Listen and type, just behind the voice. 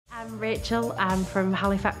I'm Rachel, I'm from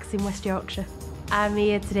Halifax in West Yorkshire. I'm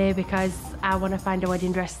here today because I want to find a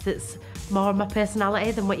wedding dress that's more of my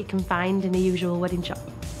personality than what you can find in a usual wedding shop.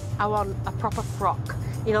 I want a proper frock,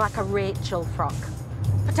 you know, like a Rachael frock.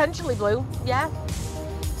 Potentially blue, yeah.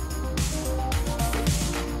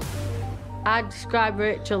 I'd describe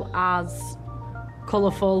Rachael as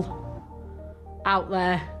colourful, out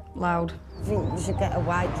there, loud. I think you should get a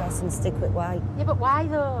white dress and stick with white. Yeah, but why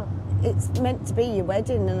though? It's meant to be your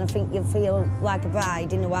wedding, and I think you feel like a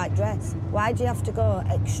bride in a white dress. Why do you have to go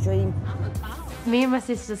extreme? Me and my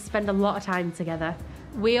sisters spend a lot of time together.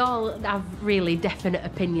 We all have really definite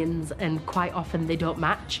opinions, and quite often they don't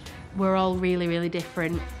match. We're all really, really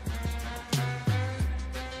different.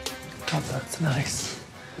 God, that's nice.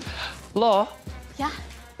 Law? Yeah.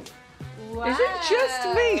 Wow. Is it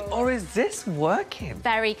just me, or is this working?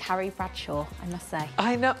 Very Carrie Bradshaw, I must say.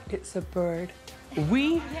 I know, it's a bird.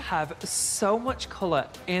 We have so much colour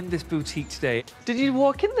in this boutique today. Did you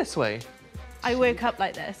walk in this way? I woke up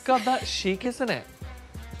like this. God, that's chic, isn't it?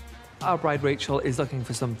 Our bride, Rachel, is looking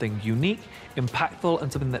for something unique, impactful,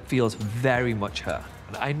 and something that feels very much her.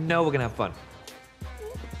 And I know we're gonna have fun.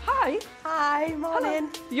 Hi. Hi, morning.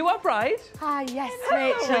 Hello. You are bride? Hi, yes,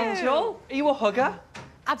 Rachel. Rachel. Are you a hugger?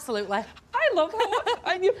 Absolutely. I love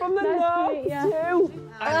her. And you're from the north too.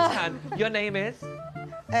 I'm Tan. Your name is?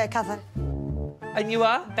 Cathy. And you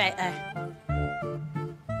are? Betty.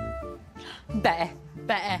 Betty.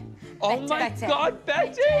 Betty. Oh Betty. my Betty. God,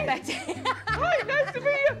 Betty! Betty. Hi, nice to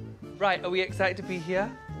meet you. Right, are we excited to be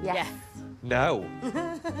here? Yes. No.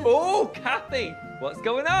 Oh, Cathy, what's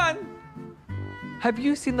going on? Have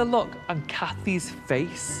you seen the look on Cathy's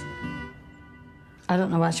face? I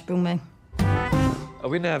don't know why she brought me. Are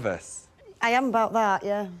we nervous? I am about that,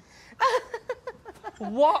 yeah.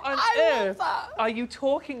 What on I earth love that. are you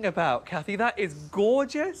talking about, Cathy? That is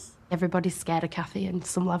gorgeous. Everybody's scared of Cathy on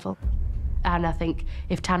some level. And I think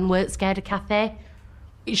if Tan weren't scared of Cathy,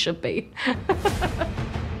 he should be.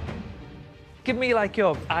 Give me, like,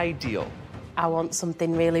 your ideal. I want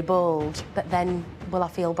something really bold, but then will I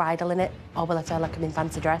feel bridal in it, or will I feel like I'm in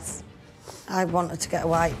fancy dress? I wanted to get a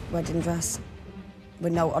white wedding dress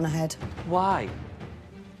with note on her head. Why?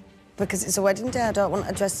 Because it's a wedding day, I don't want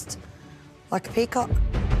her dressed like a peacock.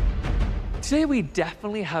 Today we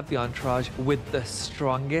definitely have the entourage with the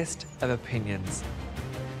strongest of opinions.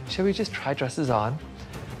 Shall we just try dresses on?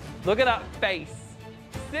 Look at that face.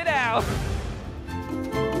 Sit down.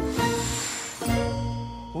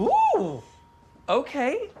 Ooh,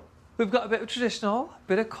 okay. We've got a bit of traditional,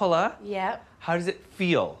 bit of colour. Yeah. How does it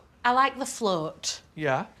feel? I like the float.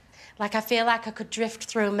 Yeah. Like, I feel like I could drift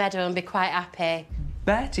through a meadow and be quite happy.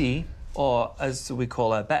 Betty, or as we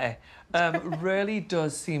call her, Betty, really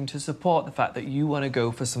does seem to support the fact that you want to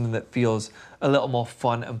go for something that feels a little more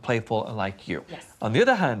fun and playful and like you. Yes. On the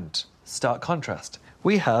other hand, stark contrast,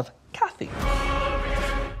 we have Cathy,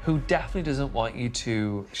 who definitely doesn't want you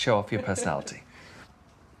to show off your personality.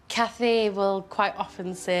 Cathy will quite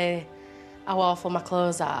often say how awful my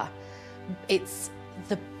clothes are. It's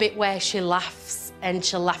the bit where she laughs and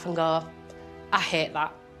she'll laugh and go, I hate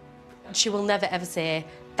that. She will never ever say,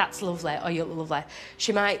 that's lovely or you look lovely.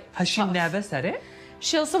 She might... Has she never said it?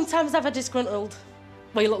 She'll sometimes have a disgruntled,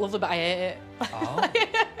 well, you look lovely, but I hate it. Oh,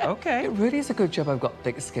 OK. It really is a good job I've got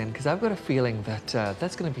thick skin, because I've got a feeling that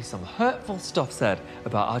there's going to be some hurtful stuff said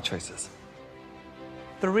about our choices.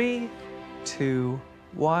 3, 2,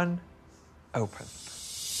 1, open.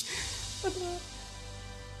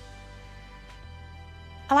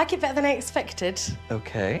 I like it better than I expected.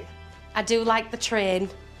 OK. I do like the train.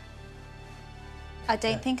 I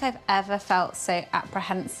don't think I've ever felt so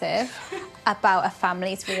apprehensive about a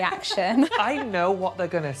family's reaction. I know what they're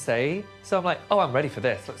going to say, so I'm like, oh, I'm ready for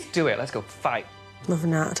this. Let's do it. Let's go fight. I'm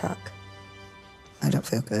having a heart attack. I don't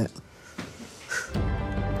feel good.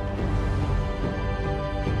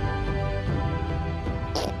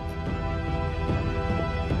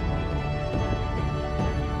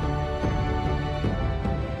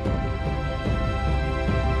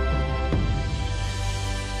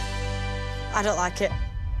 I don't like it.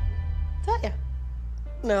 Don't you?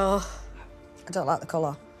 No. I don't like the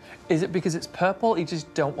colour. Is it because it's purple? You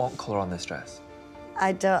just don't want colour on this dress?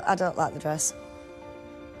 I don't like the dress.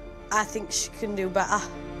 I think she can do better.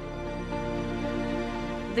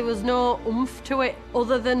 There was no oomph to it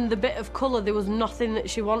other than the bit of colour. There was nothing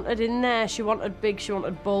that she wanted in there. She wanted big, she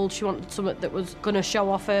wanted bold, she wanted something that was going to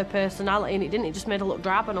show off her personality, and it didn't. It just made her look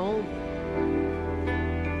drab and old.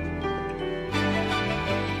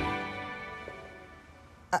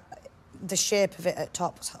 The shape of it at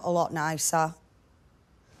top's a lot nicer.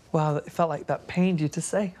 Wow, it felt like that pained you to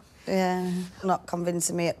say. Yeah, not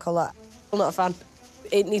convincing me at colour. I'm not a fan.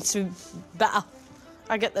 it needs to be better.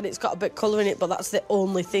 I get that it's got a bit of colour in it, but that's the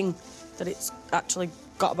only thing that it's actually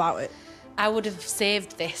got about it. I would have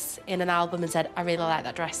saved this in an album and said, I really like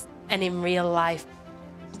that dress. And in real life,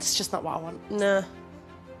 it's just not what I want. No.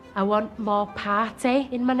 I want more party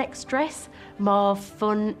in my next dress, more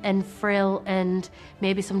fun and frill and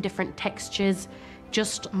maybe some different textures,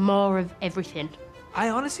 just more of everything. I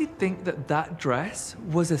honestly think that that dress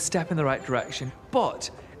was a step in the right direction, but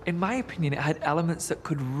in my opinion, it had elements that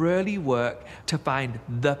could really work to find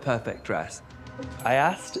the perfect dress. I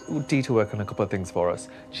asked Dee to work on a couple of things for us.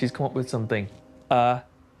 She's come up with something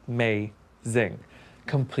amazing.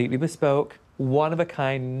 Completely bespoke, one of a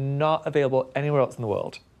kind, not available anywhere else in the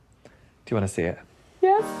world. Do you want to see it?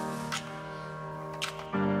 Yes.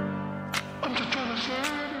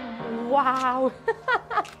 Wow.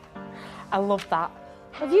 I love that.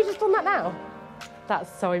 Have you just done that now?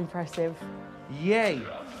 That's so impressive. Yay!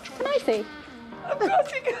 Can I see? Of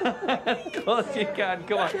course you can. Of course you can.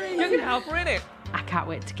 Come on. You can help her in it. I can't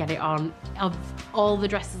wait to get it on. Of all the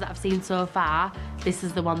dresses that I've seen so far, this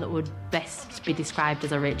is the one that would best be described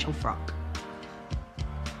as a Rachael frock.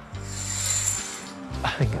 I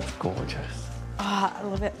think it's gorgeous. Oh, I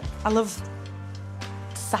love it. I love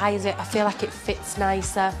the size of it. I feel like it fits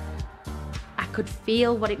nicer. I could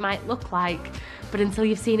feel what it might look like, but until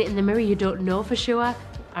you've seen it in the mirror, you don't know for sure.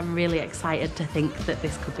 I'm really excited to think that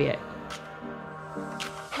this could be it.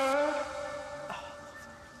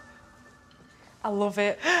 I love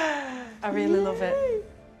it. I really love it.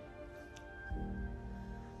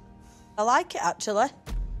 I like it, actually.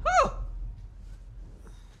 Oh!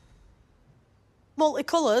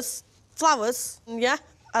 Multicolours, flowers, yeah,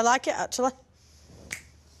 I like it, actually.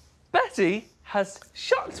 Betty has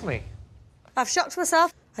shocked me. I've shocked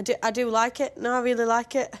myself. I do like it. No, I really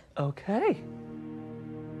like it. Okay.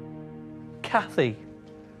 Cathy,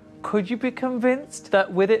 could you be convinced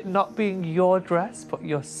that with it not being your dress, but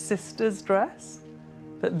your sister's dress,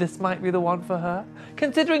 that this might be the one for her?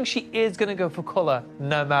 Considering she is going to go for colour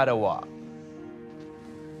no matter what.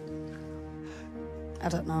 I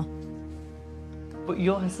don't know. But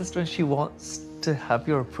you're her sister and she wants to have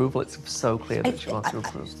your approval. It's so clear that she wants your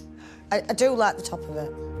approval. I do like the top of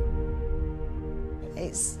it.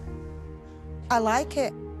 I like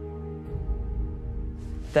it.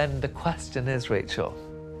 Then the question is, Rachael,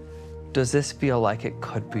 does this feel like it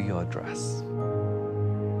could be your dress?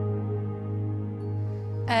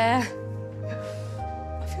 I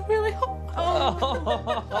feel really hot.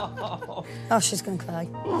 Oh, she's gonna cry.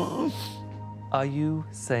 Are you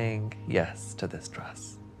saying yes to this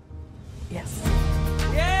dress? Yes.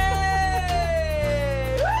 Yay!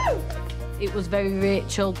 Woo! It was very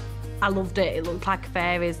Rachael. I loved it. It looked like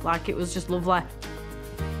fairies, like it was just lovely.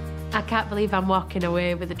 I can't believe I'm walking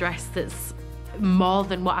away with a dress that's more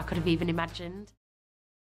than what I could have even imagined.